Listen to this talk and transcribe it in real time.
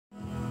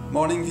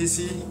Morning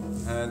VC,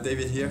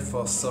 David here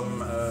for some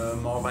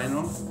more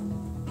vinyl.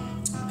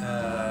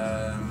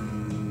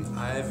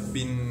 I've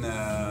been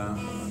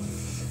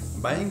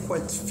buying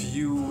quite a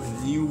few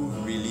new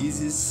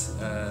releases.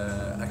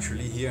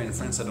 Actually here in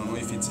France, I don't know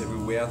if it's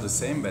everywhere the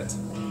same, but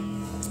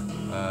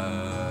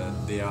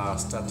they are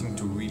starting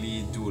to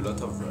really do a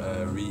lot of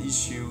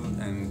reissue,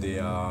 and they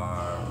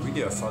are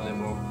really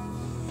affordable,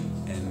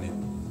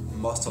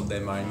 and most of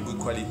them are in good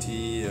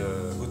quality,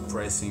 good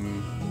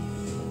pricing.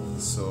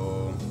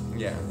 So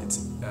yeah, it's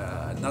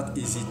not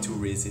easy to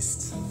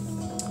resist.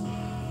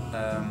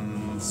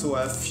 So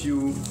I have a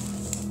few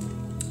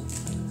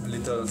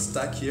little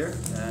stack here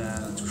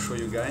to show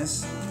you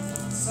guys.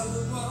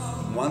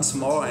 Once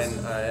more,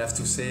 and I have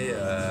to say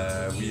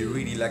we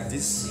really like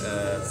this,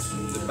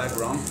 the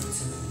background.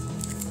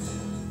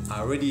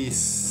 I already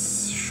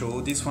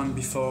showed this one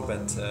before,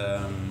 but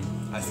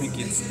I think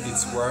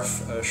it's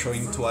worth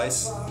showing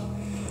twice.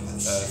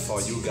 For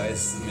you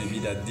guys maybe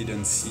that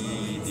didn't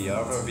see the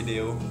other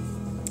video,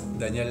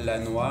 Daniel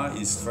Lanois,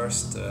 his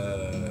first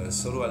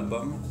solo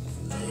album,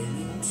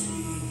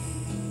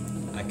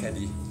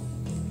 Acadie.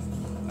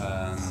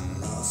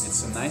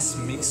 It's a nice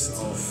mix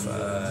of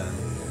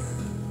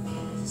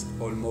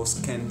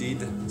almost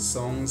candid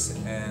songs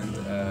and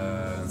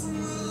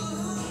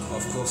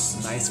of course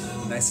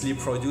nicely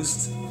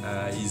produced.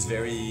 He's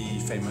very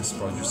famous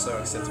producer,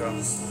 etc.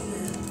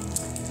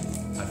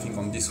 I think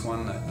on this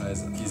one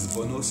is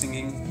Bono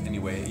singing.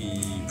 Anyway,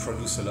 he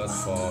produced a lot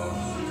for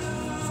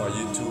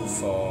U2,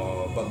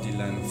 for Bob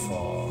Dylan,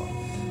 for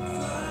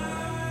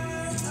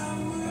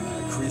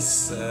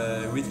Chris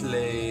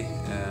Whitley,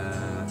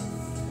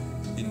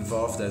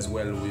 involved as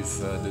well with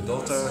the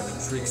daughter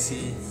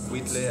Trixie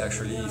Whitley.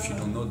 Actually, if you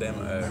don't know them,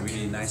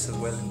 really nice as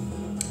well.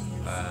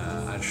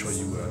 I'll show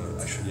you.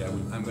 Actually,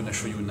 I'm gonna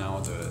show you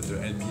now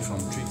the LP from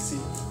Trixie.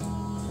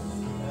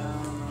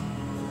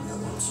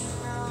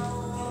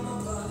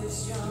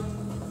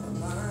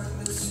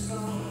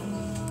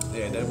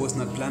 Yeah, that was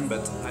not planned,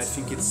 but I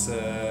think it's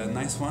a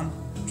nice one.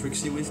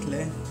 Trixie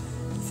Whitley,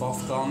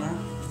 Fourth Corner.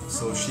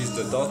 So she's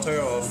the daughter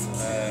of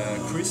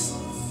Chris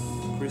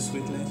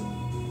Whitley.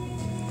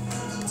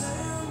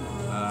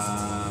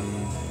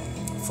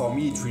 For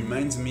me, it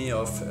reminds me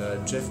of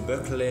Jeff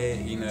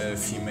Buckley in a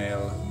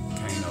female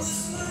kind of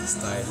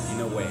style,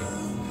 in a way.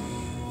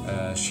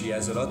 She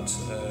has a lot.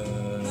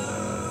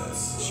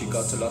 She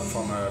got a lot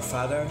from her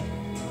father.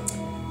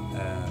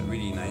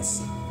 Really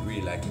nice.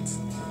 Really like it.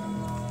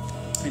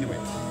 Anyway,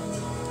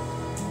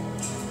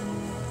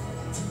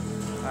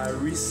 I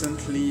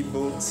recently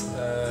bought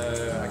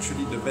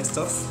actually the best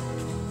of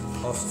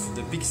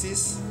the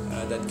Pixies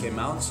that came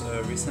out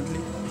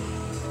recently.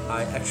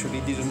 I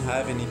actually didn't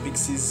have any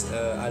Pixies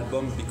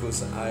album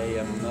because I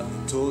am not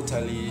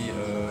totally,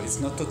 it's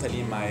not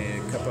totally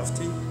my cup of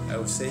tea, I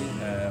would say,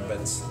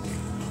 but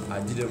I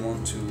didn't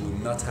want to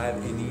not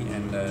have any,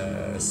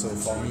 and so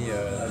for me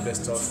a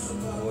best of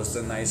was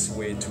a nice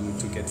way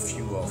to get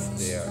few of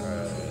their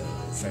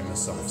famous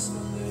songs.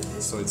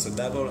 So it's a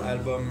double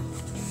album,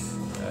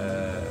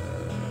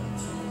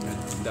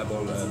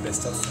 double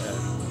best of.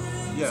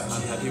 Yeah,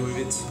 I'm happy with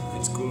it.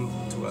 It's cool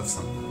to have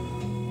some.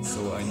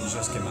 So it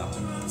just came out.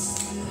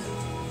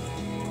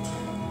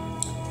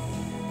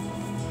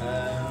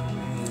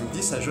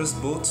 This I just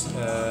bought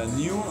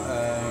new.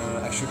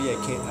 Actually,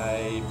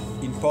 I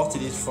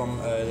imported it from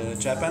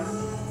Japan.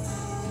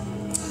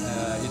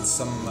 It's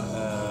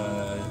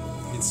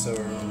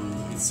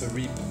a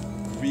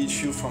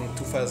reissue from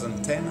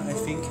 2010, I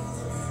think.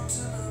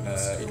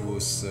 It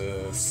was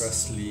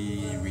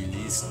firstly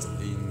released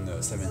in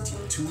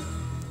 '72,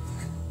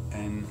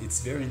 and it's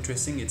very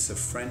interesting. It's a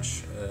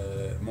French,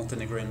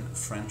 Montenegrin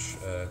French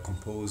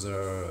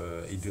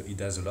composer. He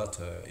does a lot,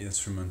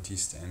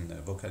 instrumentist and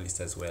vocalist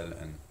as well,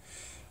 and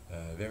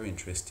very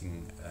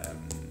interesting.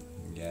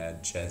 Yeah,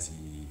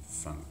 jazzy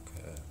funk.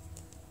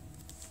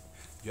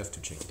 You have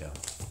to check it out.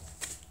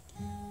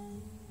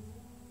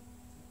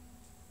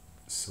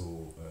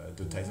 So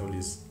the title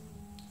is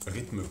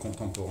Rythme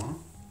contemporain,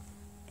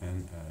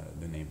 and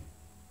the name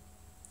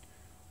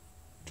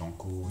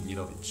Janko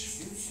Nilovic.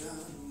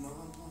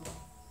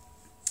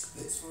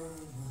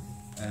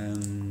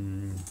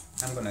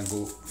 I'm gonna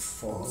go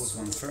for those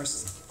one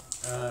first.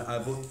 I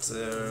bought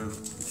a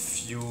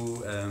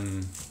few,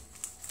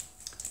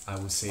 I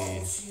would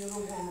say,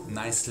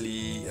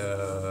 nicely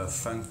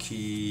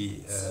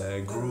funky,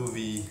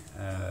 groovy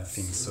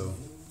things. So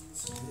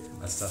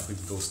I'll start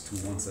with those two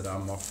ones that are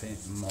more.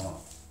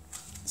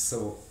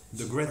 So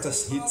the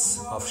greatest hits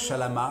of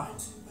Shalamar.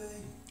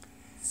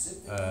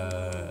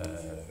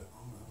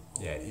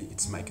 Yeah,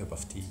 it's my cup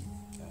of tea.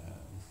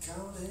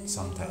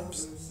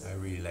 Sometimes I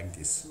really like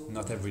this.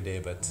 Not every day,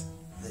 but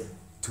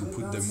to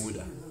put the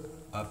mood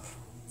up,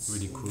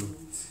 really cool.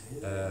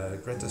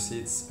 Greatest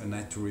hits, A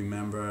Night to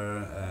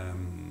Remember.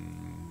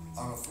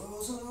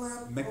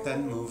 Make That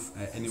Move.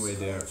 Anyway,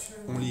 there are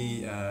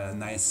only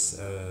nice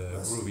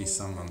groovy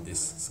song on this.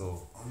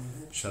 So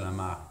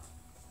Shalamar.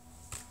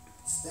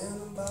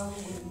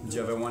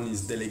 The other one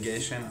is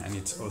Delegation, and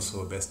it's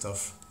also a best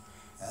of.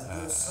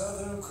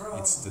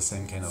 it's the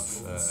same kind of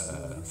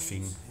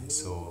thing.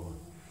 So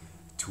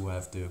to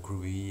have the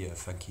groovy,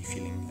 funky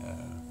feeling,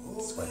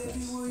 it's quite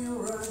nice.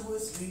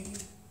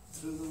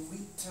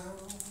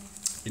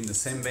 In the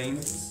same vein,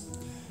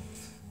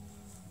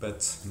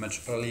 but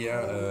much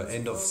earlier,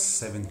 end of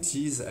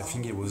 70s, I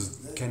think it was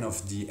kind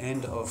of the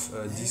end of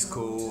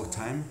disco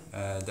time.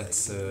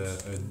 That's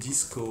a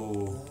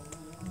disco,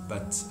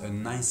 but a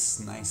nice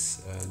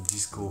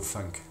disco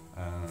funk.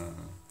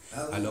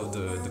 I love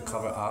the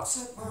cover art.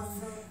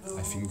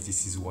 I think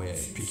this is why I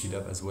pick it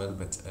up as well.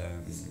 But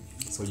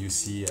so you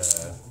see,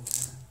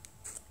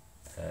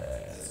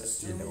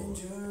 you know,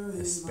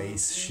 a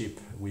spaceship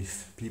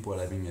with people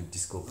having a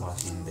disco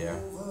party in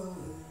there.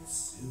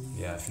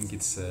 Yeah, I think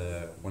it's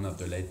one of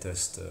the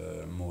latest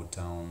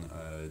Motown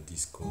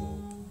disco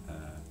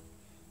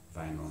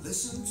vinyl.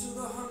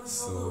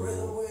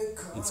 So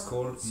it's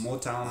called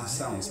Motown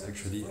Sounds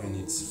actually, and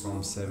it's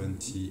from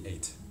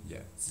 '78.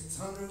 Yeah,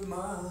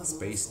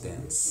 Space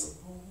Dance.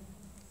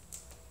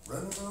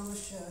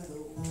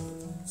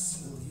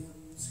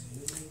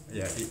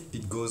 Yeah,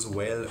 it goes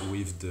well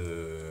with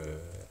the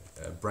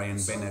Brian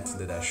Bennett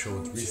that I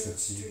showed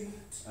recently.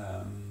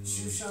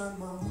 It's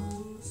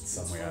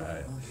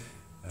somewhere.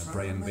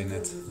 Brian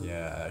Bennett,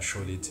 yeah, I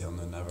showed it on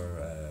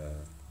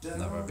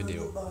another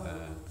video.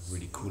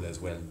 Really cool as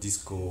well,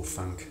 disco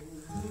funk.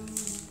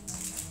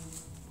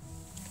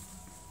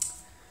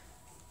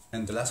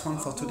 And the last one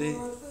for today,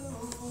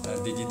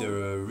 they did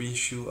a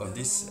reissue of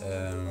this.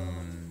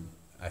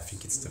 I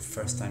think it's the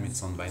first time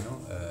it's on vinyl.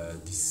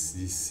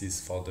 This is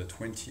for the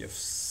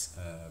 20th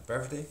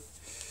birthday.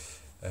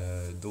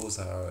 Those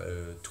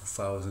are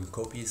 2,000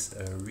 copies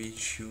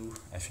reissue.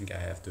 I think I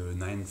have the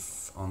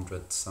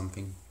 900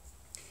 something.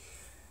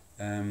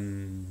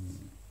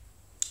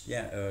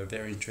 Yeah,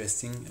 very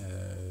interesting.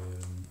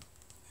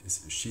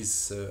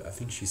 She's, I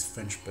think she's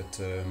French, but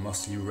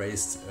mostly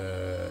raised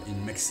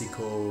in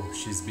Mexico.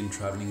 She's been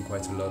traveling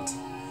quite a lot.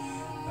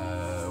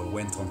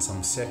 Went on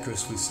some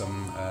circus with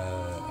some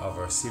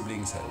other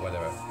siblings,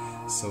 whatever.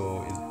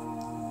 So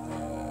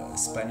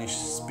Spanish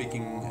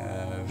speaking,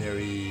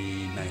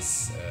 very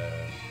nice,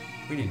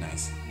 really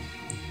nice.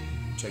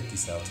 Check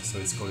this out. So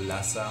it's called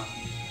Lhasa,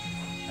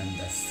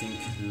 and I think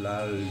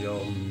La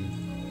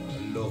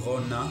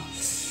Llorona,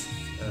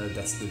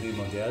 that's the name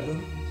of the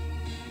album.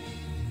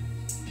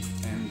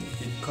 And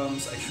it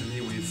comes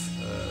actually with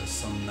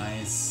some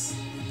nice,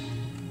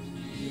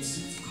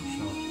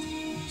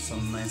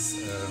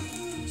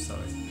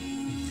 sorry.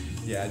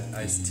 Yeah,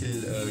 I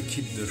still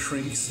keep the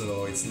shrink,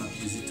 so it's not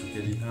easy to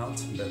get it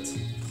out, but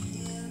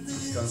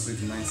it comes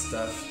with nice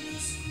stuff.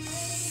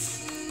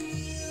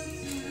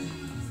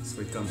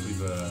 So it comes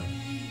with a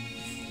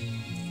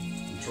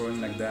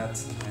drawing like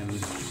that,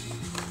 and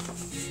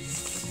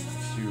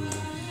few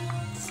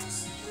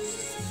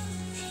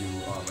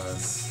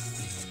others.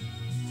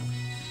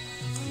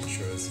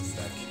 Pictures in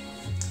back.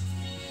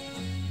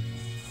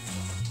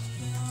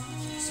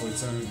 So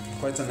it's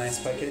quite a nice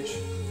package.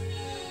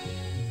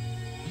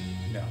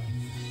 Yeah,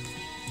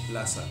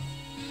 Lhasa.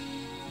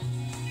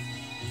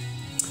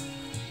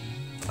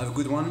 Have a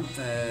good one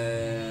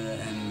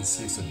and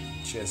see you soon.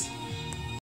 Cheers.